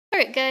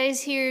Alright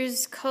guys,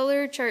 here's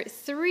color chart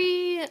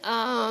 3.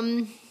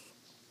 Now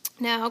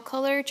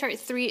color chart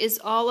 3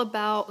 is all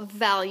about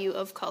value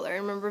of color.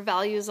 Remember,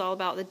 value is all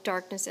about the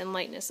darkness and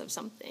lightness of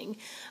something.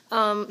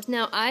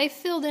 Now I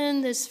filled in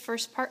this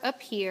first part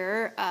up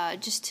here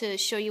just to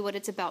show you what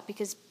it's about,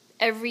 because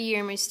every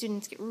year my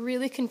students get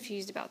really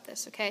confused about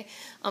this, okay?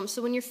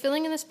 So when you're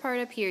filling in this part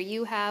up here,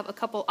 you have a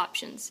couple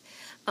options.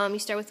 You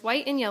start with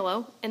white and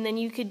yellow, and then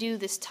you could do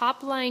this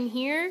top line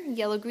here,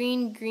 yellow,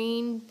 green,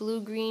 green,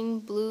 blue,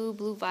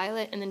 blue,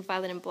 violet, and then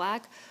violet and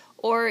black.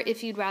 Or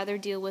if you'd rather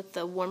deal with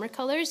the warmer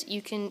colors,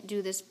 you can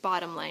do this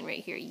bottom line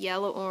right here,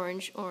 yellow,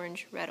 orange,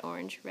 orange, red,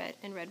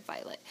 and red,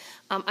 violet.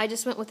 I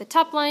just went with the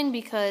top line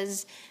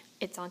because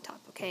it's on top,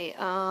 okay?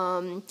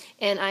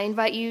 And I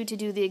invite you to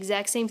do the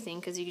exact same thing,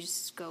 because you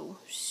just go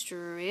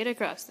straight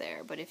across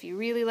there. But if you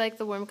really like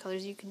the warm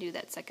colors, you can do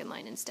that second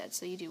line instead.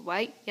 So you do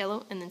white,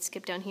 yellow, and then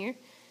skip down here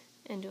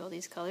and do all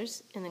these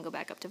colors, and then go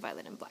back up to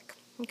violet and black.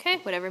 Okay,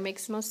 whatever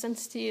makes most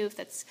sense to you. If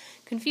that's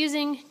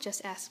confusing,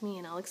 just ask me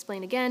and I'll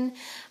explain again.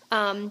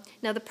 Now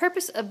the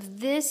purpose of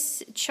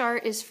this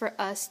chart is for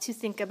us to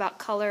think about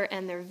color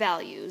and their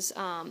values.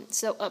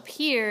 So up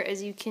here,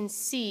 as you can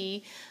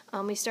see,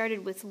 we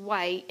started with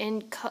white,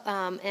 and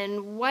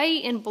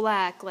white and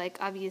black, like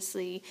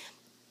obviously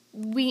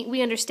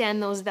we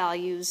understand those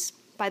values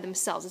by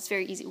themselves. It's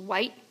very easy.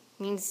 White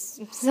means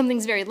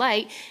something's very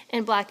light,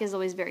 and black is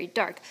always very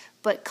dark.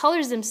 But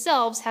colors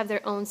themselves have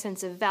their own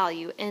sense of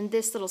value, and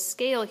this little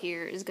scale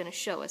here is going to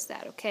show us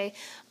that, okay?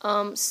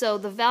 So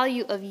the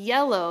value of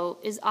yellow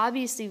is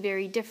obviously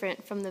very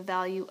different from the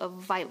value of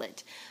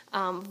violet.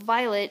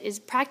 Violet is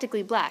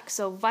practically black,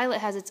 so violet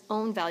has its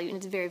own value, and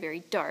it's very,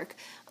 very dark.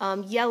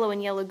 Yellow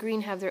and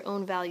yellow-green have their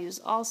own values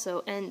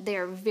also, and they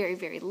are very,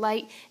 very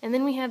light. And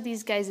then we have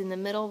these guys in the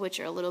middle, which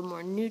are a little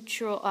more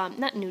neutral,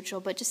 not neutral,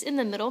 but just in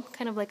the middle,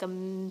 kind of like a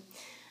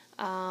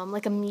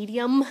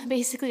medium,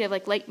 basically. You have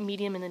like light,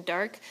 medium, and then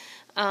dark.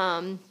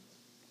 And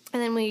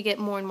then we get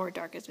more and more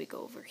dark as we go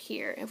over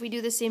here. If we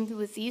do the same thing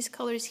with these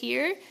colors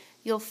here,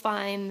 you'll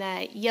find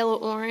that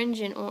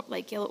yellow-orange and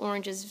like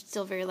yellow-orange is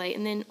still very light,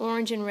 and then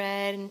orange and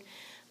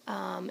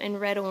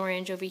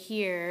red-orange over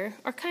here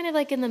are kind of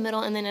like in the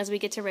middle, and then as we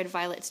get to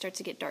red-violet, it starts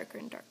to get darker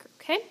and darker,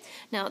 okay?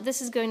 Now,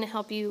 this is going to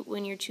help you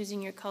when you're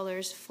choosing your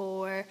colors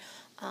for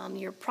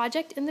your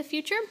project in the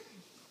future,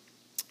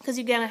 because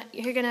you're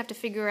gonna have to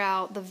figure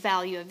out the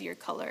value of your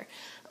color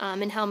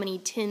and how many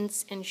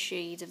tints and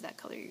shades of that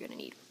color you're gonna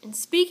need. And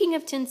speaking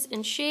of tints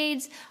and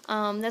shades,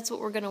 that's what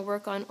we're gonna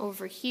work on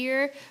over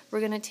here.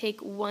 We're gonna take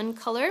one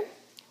color.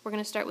 We're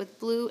gonna start with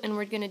blue, and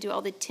we're gonna do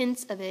all the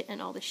tints of it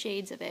and all the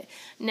shades of it.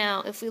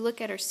 Now, if we look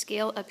at our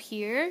scale up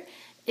here,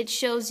 it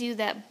shows you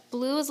that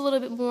blue is a little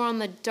bit more on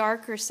the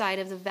darker side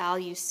of the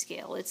value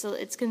scale.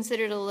 It's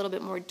considered a little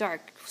bit more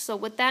dark. So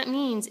what that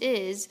means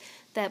is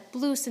that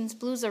blue, since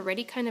blue's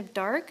already kind of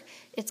dark,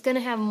 it's going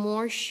to have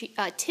more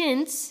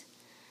tints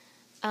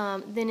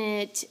than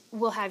it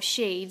will have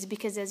shades,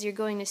 because as you're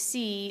going to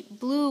see,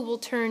 blue will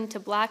turn to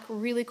black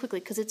really quickly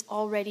because it's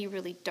already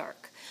really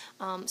dark.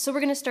 So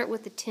we're going to start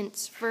with the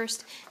tints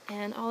first,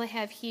 and all I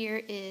have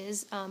here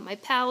is my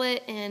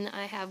palette, and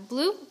I have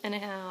blue, and I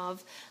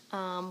have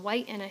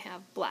white, and I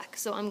have black.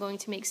 So I'm going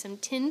to make some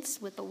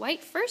tints with the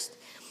white first.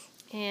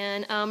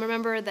 And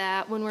remember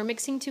that when we're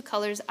mixing two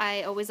colors,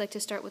 I always like to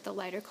start with the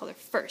lighter color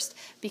first,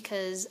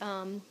 because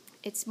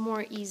it's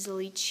more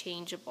easily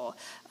changeable.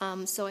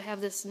 So I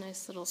have this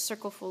nice little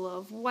circle full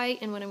of white,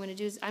 and what I'm going to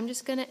do is I'm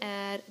just going to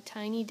add a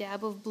tiny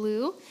dab of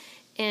blue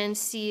and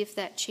see if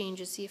that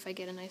changes, see if I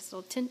get a nice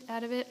little tint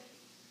out of it.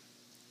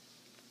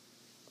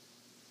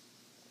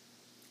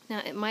 Now,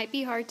 it might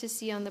be hard to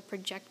see on the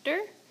projector,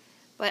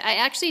 but I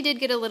actually did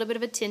get a little bit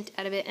of a tint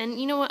out of it. And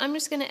you know what, I'm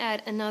just going to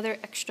add another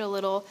extra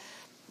little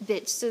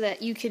bit so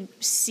that you could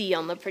see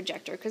on the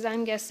projector, because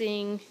I'm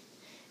guessing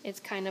it's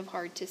kind of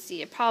hard to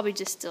see. It probably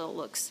just still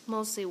looks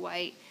mostly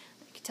white.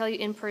 I can tell you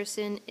in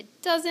person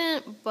it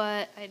doesn't,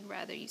 but I'd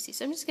rather you see.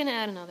 So I'm just going to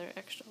add another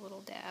extra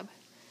little dab,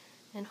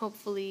 and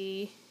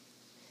hopefully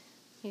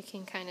you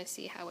can kind of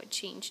see how it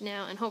changed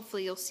now, and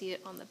hopefully you'll see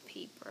it on the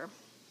paper.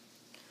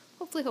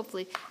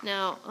 Hopefully.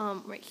 Now,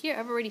 right here,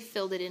 I've already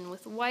filled it in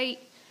with white.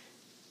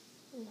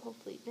 And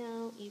hopefully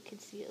now you can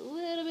see a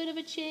little bit of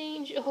a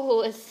change.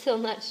 Oh, it's still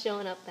not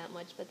showing up that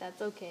much, but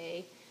that's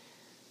okay.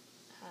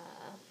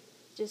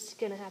 Just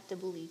gonna have to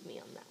believe me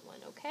on that one,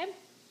 okay?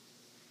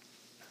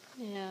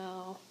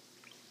 Now,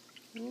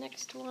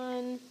 next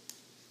one.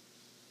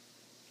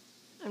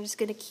 I'm just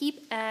gonna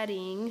keep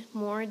adding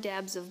more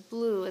dabs of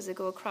blue as I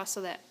go across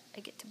so that I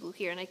get to blue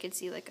here, and I can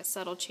see like a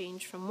subtle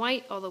change from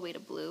white all the way to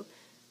blue.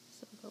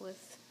 So I'll go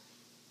with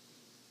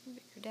a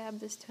bigger dab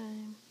this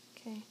time,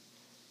 okay?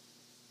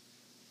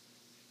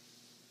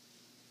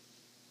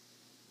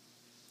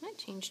 That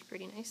changed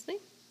pretty nicely.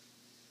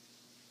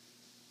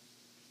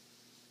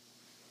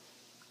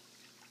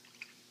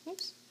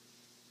 Oops.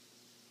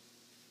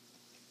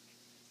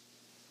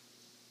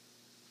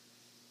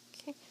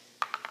 Okay.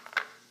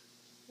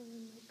 And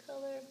then my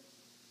color.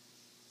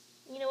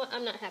 You know what?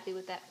 I'm not happy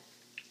with that,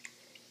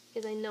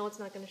 because I know it's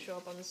not going to show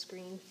up on the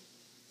screen.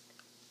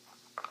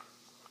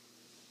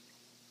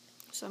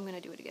 so I'm going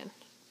to do it again.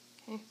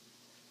 Okay.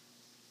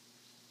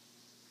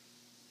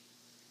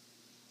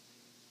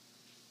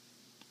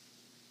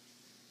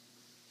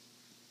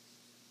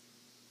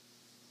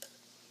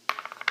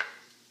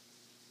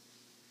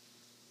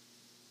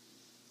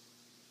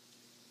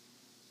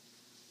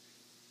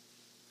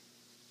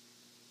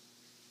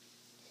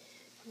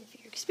 And if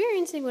you're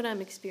experiencing what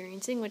I'm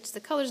experiencing, which the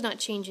color's not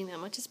changing that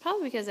much, it's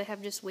probably because I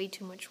have just way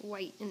too much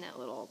white in that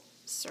little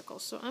circle.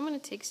 So I'm going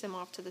to take some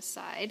off to the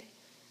side.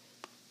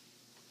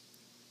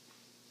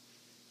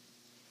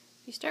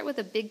 You start with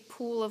a big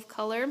pool of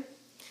color,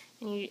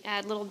 and you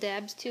add little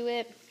dabs to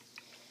it.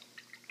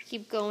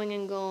 Keep going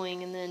and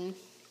going, and then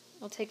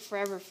it'll take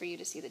forever for you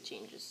to see the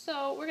changes.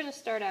 So we're going to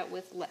start out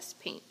with less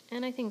paint,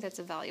 and I think that's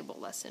a valuable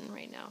lesson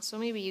right now. So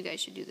maybe you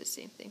guys should do the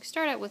same thing.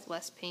 Start out with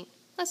less paint.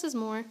 Less is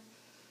more.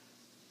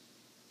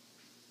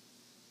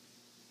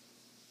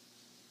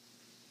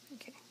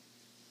 Okay.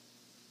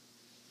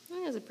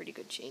 That's a pretty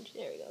good change.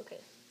 There we go. Okay.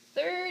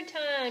 Third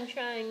time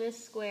trying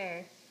this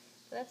square.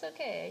 That's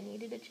okay. I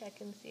needed to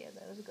check and see how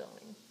that was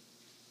going.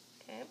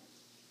 Okay.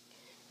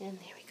 And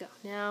there we go.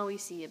 Now we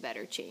see a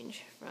better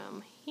change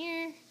from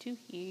here to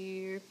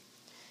here.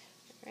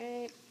 All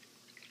right.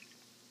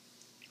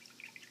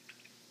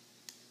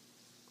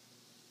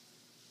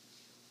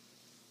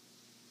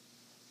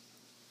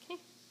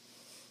 Okay.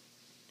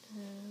 I'm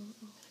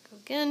going to go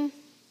again.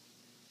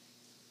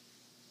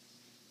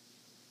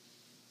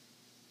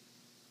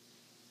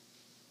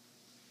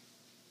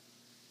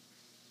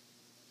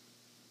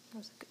 That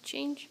was a good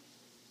change.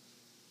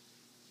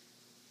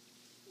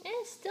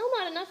 Still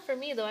not enough for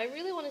me, though. I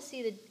really want to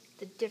see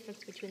the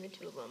difference between the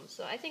two of them.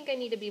 So I think I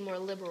need to be more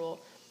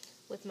liberal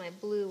with my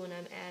blue when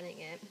I'm adding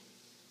it.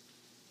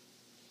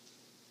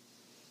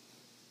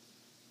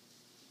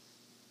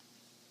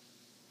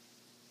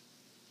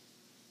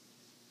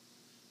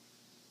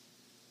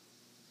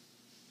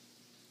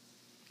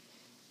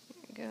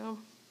 There we go.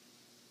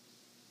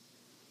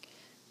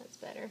 That's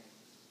better.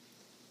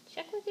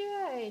 Check with your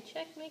eye.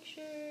 Check, make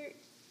sure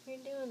you're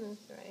doing this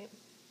right.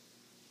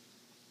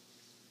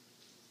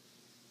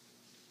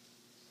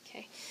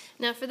 Okay,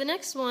 now for the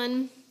next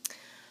one,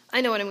 I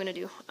know what I'm going to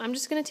do. I'm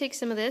just going to take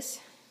some of this,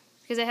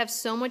 because I have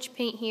so much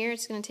paint here,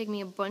 it's going to take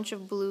me a bunch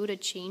of blue to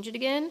change it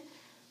again.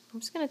 I'm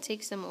just going to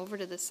take some over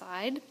to the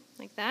side,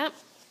 like that.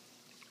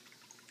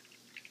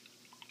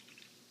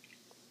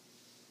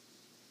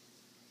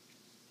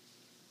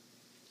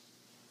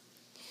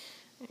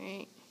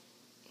 Alright,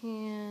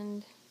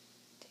 and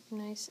take a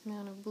nice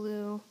amount of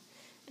blue,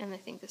 and I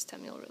think this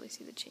time you'll really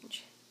see the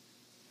change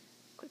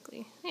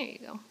quickly. There you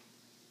go.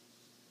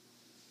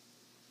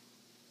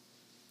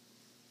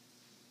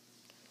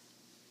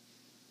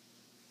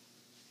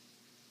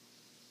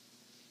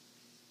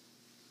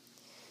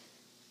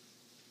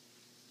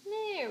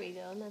 There we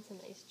go, and that's a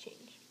nice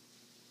change.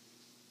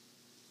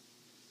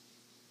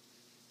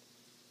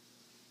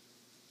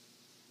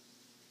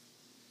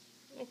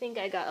 I think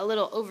I got a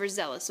little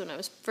overzealous when I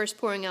was first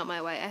pouring out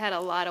my white. I had a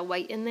lot of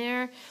white in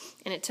there,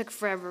 and it took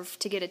forever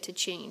to get it to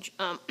change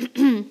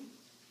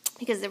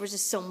because there was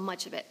just so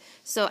much of it.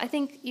 So I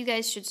think you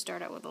guys should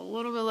start out with a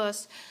little bit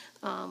less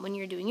when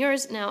you're doing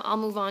yours. Now I'll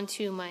move on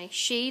to my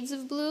shades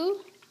of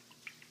blue.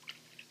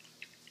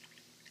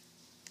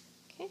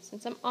 Okay,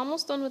 since I'm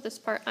almost done with this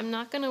part, I'm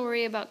not going to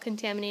worry about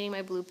contaminating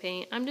my blue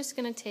paint. I'm just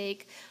going to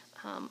take,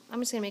 I'm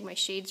just going to make my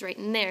shades right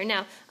in there.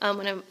 Now,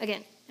 when I'm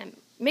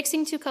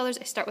mixing two colors,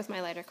 I start with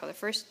my lighter color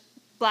first.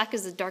 Black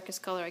is the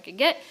darkest color I could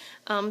get,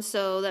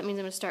 so that means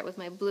I'm going to start with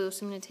my blue.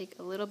 So I'm going to take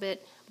a little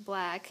bit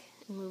black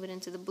and move it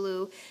into the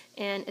blue.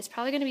 And it's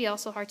probably going to be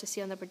also hard to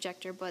see on the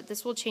projector, but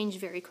this will change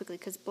very quickly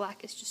because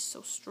black is just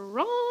so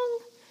strong.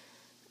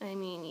 I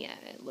mean, yeah,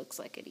 it looks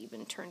like it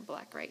even turned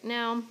black right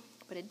now.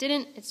 But it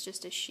didn't, it's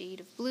just a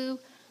shade of blue.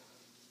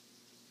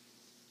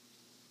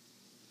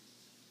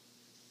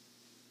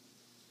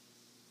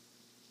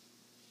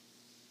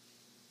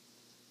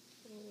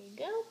 There we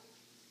go.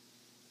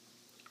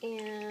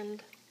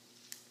 And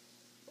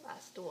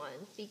last one.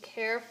 Be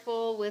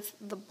careful with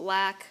the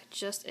black,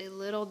 just a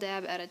little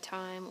dab at a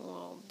time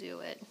will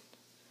do it.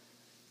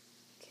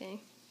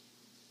 Okay.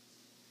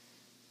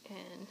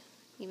 And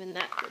even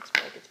that looks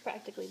like it's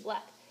practically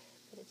black,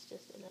 but it's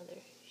just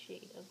another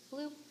shade of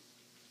blue.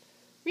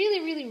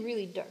 Really, really,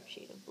 really dark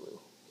shade of blue.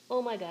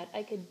 Oh my god,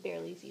 I could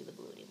barely see the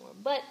blue anymore,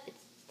 but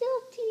it's still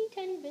a teeny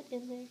tiny bit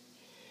in there.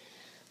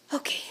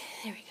 Okay,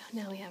 there we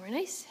go. Now we have our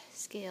nice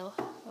scale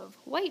of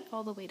white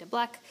all the way to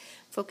black,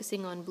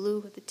 focusing on blue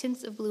with the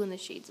tints of blue and the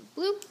shades of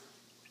blue.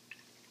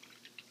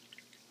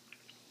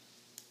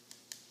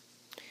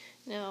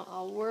 Now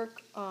I'll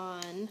work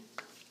on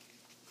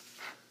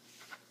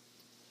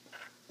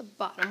the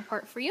bottom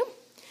part for you.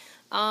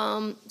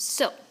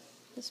 So,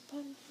 this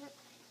bottom part.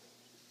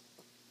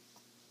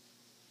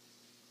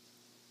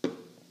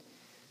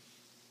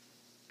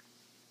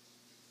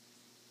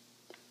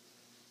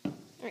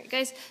 Alright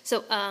guys, so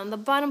the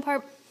bottom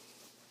part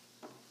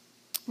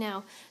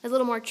now is a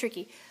little more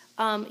tricky.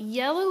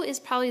 Yellow is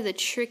probably the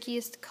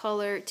trickiest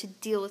color to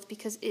deal with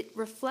because it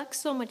reflects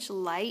so much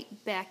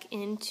light back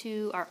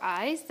into our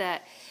eyes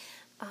that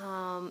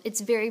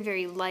It's very,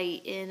 very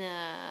light, and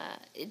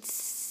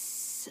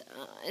it's,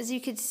 as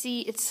you can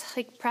see, it's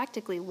like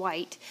practically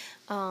white,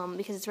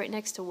 because it's right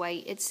next to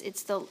white. It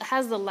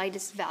has the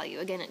lightest value.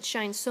 Again, it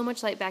shines so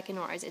much light back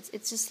into our eyes.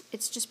 It's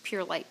just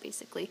pure light,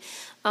 basically.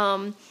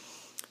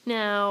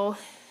 Now,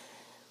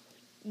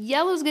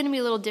 yellow is going to be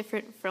a little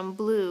different from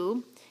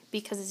blue,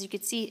 because as you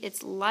can see,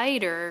 it's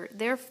lighter.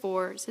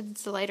 Therefore, since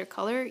it's a lighter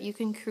color, you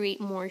can create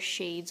more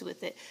shades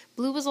with it.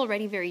 Blue was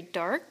already very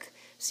dark,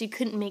 so you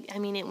couldn't make, I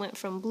mean, it went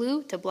from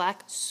blue to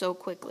black so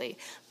quickly.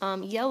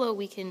 Yellow,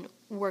 we can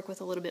work with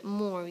a little bit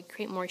more. We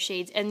create more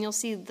shades, and you'll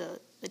see the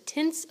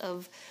tints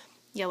of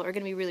yellow are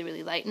going to be really,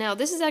 really light. Now,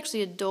 this is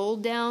actually a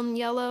dulled down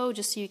yellow,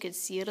 just so you could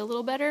see it a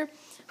little better.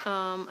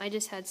 I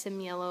just had some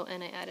yellow,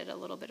 and I added a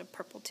little bit of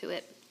purple to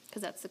it,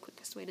 because that's the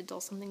quickest way to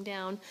dull something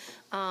down.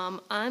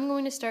 I'm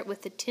going to start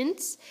with the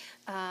tints.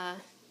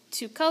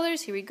 2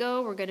 colors, here we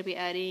go. We're going to be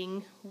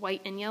adding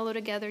white and yellow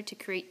together to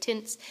create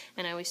tints,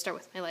 and I always start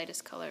with my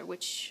lightest color,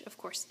 which of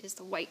course is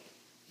the white.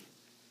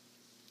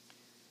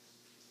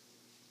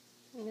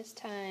 And this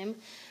time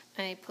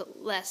I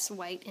put less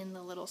white in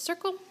the little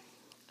circle,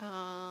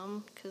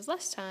 because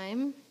last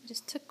time it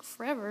just took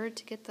forever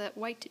to get that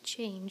white to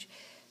change.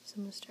 So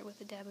I'm going to start with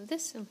a dab of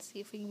this and see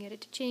if we can get it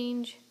to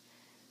change,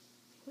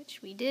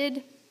 which we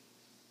did.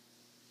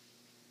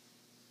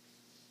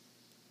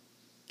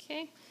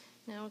 Okay,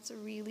 now it's a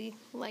really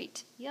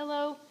light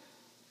yellow.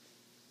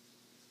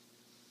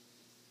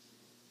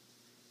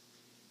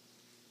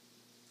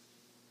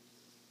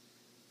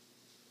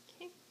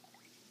 Okay.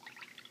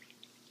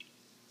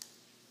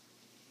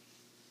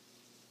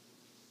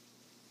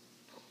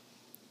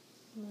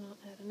 And I'll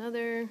add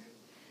another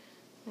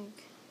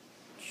like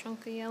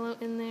chunk of yellow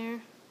in there.